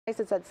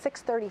It's at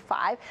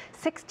 6:35.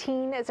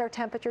 16 is our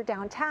temperature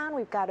downtown.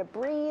 We've got a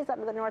breeze out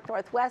of the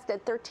north-northwest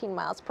at 13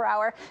 miles per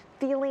hour,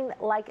 feeling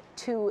like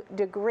 2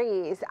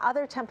 degrees.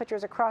 Other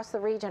temperatures across the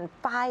region: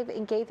 5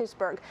 in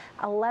Gaithersburg,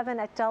 11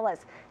 at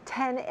Dulles,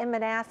 10 in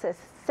Manassas,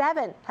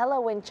 7,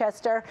 hello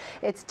Winchester.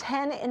 It's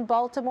 10 in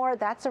Baltimore.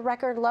 That's a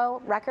record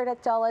low, record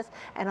at Dulles,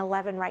 and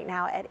 11 right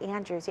now at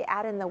Andrews. You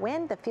add in the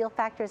wind, the feel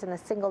factors in the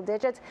single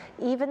digits,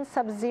 even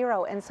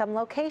sub-zero in some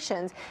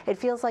locations. It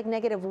feels like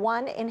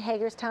 -1 in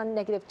Hagerstown,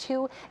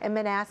 -2 in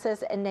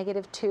Manassas, and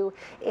 -2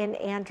 in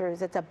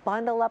Andrews. It's a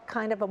bundle up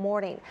kind of a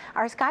morning.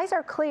 Our skies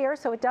are clear,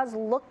 so it does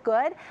look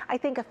good. I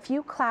think a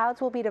few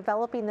clouds will be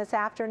developing this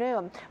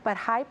afternoon, but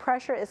high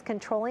pressure is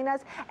controlling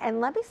us. And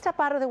let me step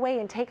out of the way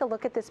and take a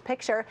look at this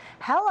picture.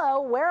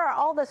 Hello, where are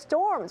all the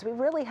storms? We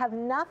really have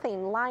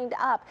nothing lined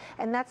up,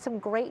 and that's some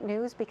great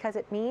news because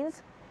it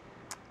means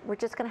we're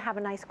just going to have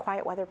a nice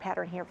quiet weather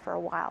pattern here for a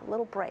while.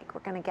 Little break,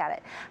 we're going to get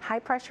it. High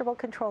pressure will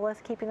control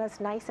us, keeping us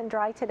nice and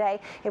dry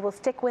today. It will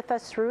stick with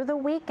us through the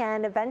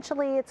weekend.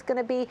 Eventually it's going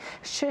to be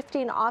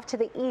shifting off to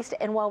the east,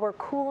 and while we're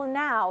cool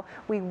now,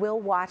 we will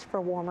watch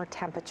for warmer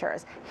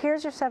temperatures.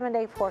 Here's your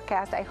 7-day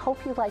forecast. I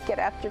hope you like it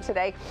after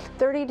today.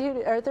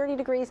 30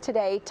 degrees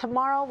today.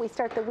 Tomorrow we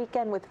start the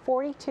weekend with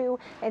 42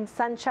 and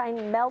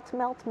sunshine. Melt,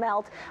 melt,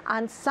 melt.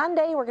 On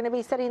Sunday we're going to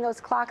be setting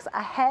those clocks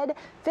ahead.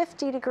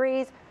 50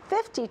 degrees.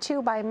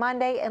 52 by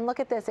Monday, and look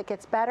at this, it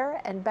gets better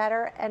and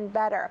better and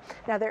better.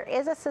 Now there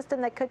is a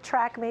system that could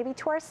track maybe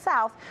to our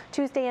south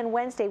Tuesday and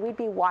Wednesday. We'd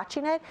be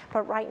watching it,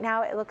 but right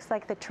now it looks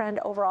like the trend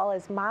overall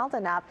is mild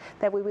enough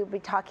that we would be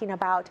talking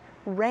about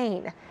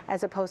rain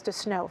as opposed to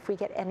snow if we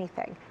get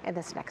anything in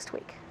this next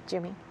week.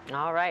 Jimmy.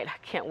 All right, I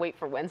can't wait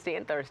for Wednesday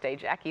and Thursday.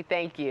 Jackie,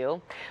 thank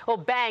you. Well,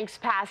 banks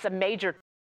pass a major